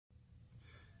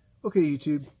Okay,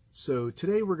 YouTube, so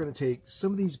today we're going to take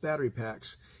some of these battery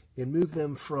packs and move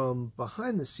them from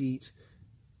behind the seat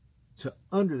to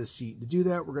under the seat. To do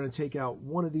that, we're going to take out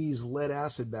one of these lead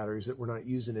acid batteries that we're not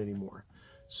using anymore.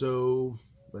 So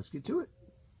let's get to it.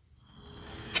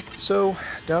 So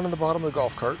down in the bottom of the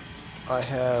golf cart, I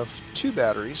have two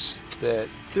batteries that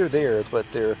they're there, but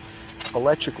they're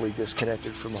electrically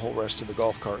disconnected from the whole rest of the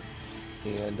golf cart.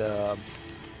 And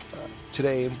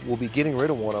today we'll be getting rid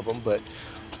of one of them, but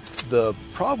the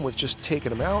problem with just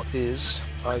taking them out is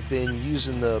I've been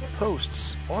using the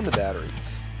posts on the battery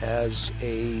as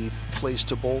a place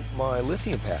to bolt my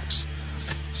lithium packs.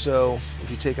 So if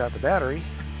you take out the battery,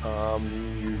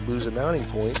 you lose a mounting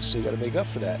point, so you got to make up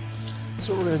for that.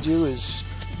 So what we're going to do is,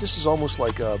 this is almost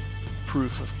like a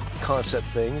proof of concept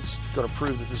thing. It's going to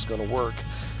prove that this is going to work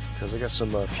because I got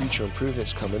some future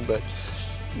improvements coming. But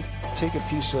take a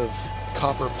piece of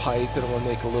copper pipe and I'm going to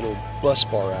make a little bus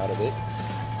bar out of it.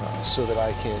 So that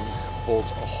I can bolt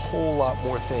a whole lot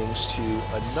more things to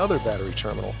another battery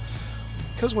terminal.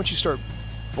 Because once you start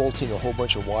bolting a whole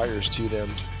bunch of wires to them,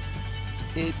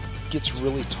 it gets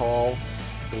really tall,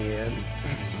 and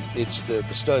it's the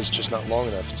stud's just not long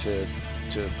enough to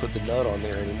put the nut on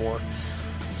there anymore.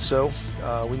 So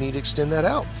we need to extend that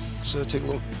out. So take a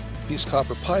little piece of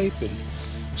copper pipe and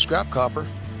scrap copper,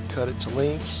 cut it to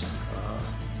length,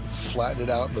 flatten it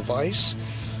out in the vise,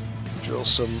 drill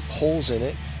some holes in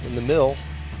it in the mill.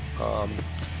 And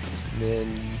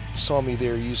then you saw me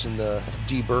there using the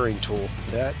deburring tool.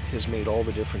 That has made all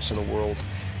the difference in the world.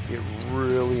 It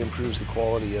really improves the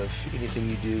quality of anything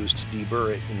you do is to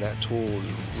deburr it, and that tool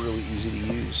is really easy to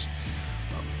use.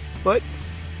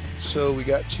 So we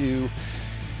got to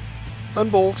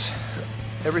unbolt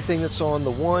everything that's on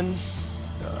the one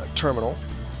terminal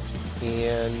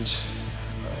and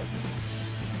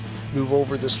move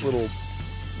over this little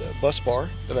bus bar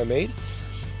that I made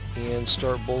and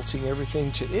start bolting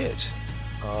everything to it.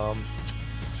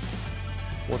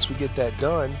 Once we get that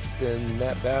done, then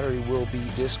that battery will be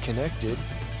disconnected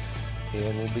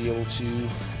and we'll be able to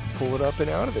pull it up and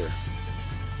out of there.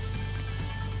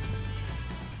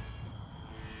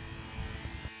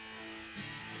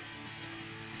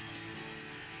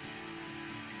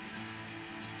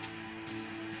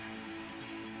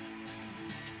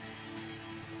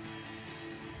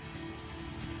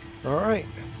 All right,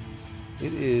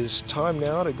 it is time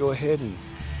now to go ahead and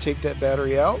take that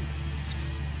battery out.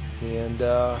 And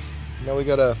now we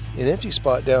got an empty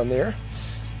spot down there.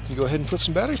 You go ahead and put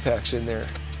some battery packs in there.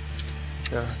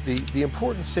 Now, the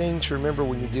important thing to remember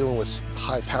when you're dealing with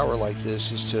high power like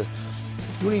this is you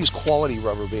want to use quality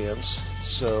rubber bands.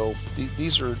 So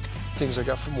these are things I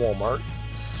got from Walmart.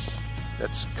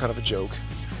 That's kind of a joke.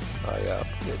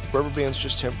 Rubber bands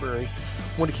just temporary.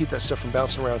 I want to keep that stuff from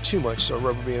bouncing around too much, so I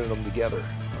rubber banded them together.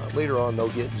 Later on they'll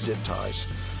get zip ties,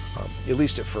 at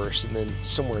least at first, and then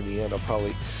somewhere in the end I'll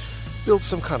probably build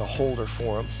some kind of holder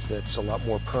for them that's a lot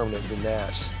more permanent than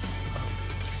that.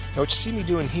 Now what you see me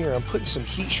doing here, I'm putting some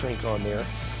heat shrink on there.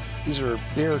 These are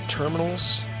bare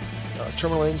terminals,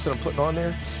 terminal ends that I'm putting on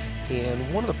there,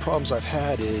 and one of the problems I've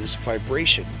had is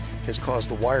vibration has caused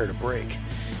the wire to break.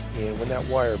 And when that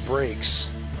wire breaks,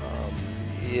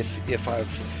 if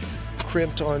I've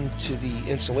crimped onto the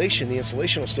insulation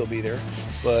will still be there,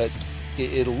 but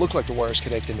it'll look like the wire's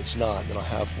connected and it's not. Then I'll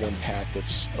have one pack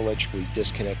that's electrically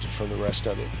disconnected from the rest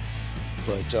of it.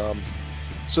 But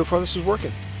so far this is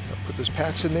working. I put those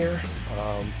packs in there.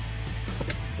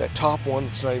 That top one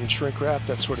that's not even shrink wrapped,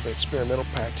 that's sort of an experimental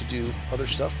pack to do other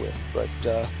stuff with. But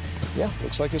yeah,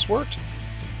 looks like it's worked.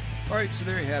 Alright, so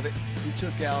there you have it. We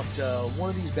took out one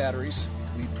of these batteries.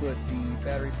 We put the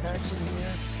battery packs in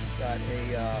here. Got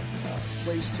a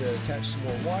place to attach some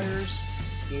more wires,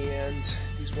 and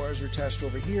these wires are attached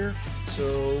over here.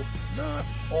 So not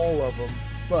all of them,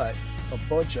 but a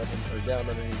bunch of them are down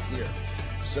underneath here.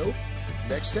 So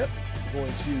next step, we're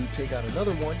going to take out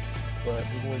another one, but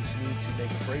we're going to need to make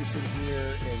a brace in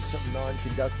here and something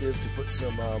non-conductive to put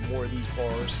some more of these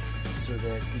bars so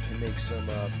that we can make some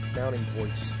mounting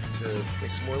points to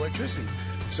make some more electricity.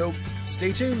 So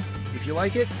stay tuned. If you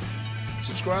like it,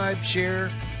 subscribe,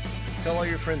 share, tell all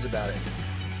your friends about it.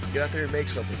 Get out there and make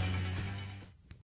something.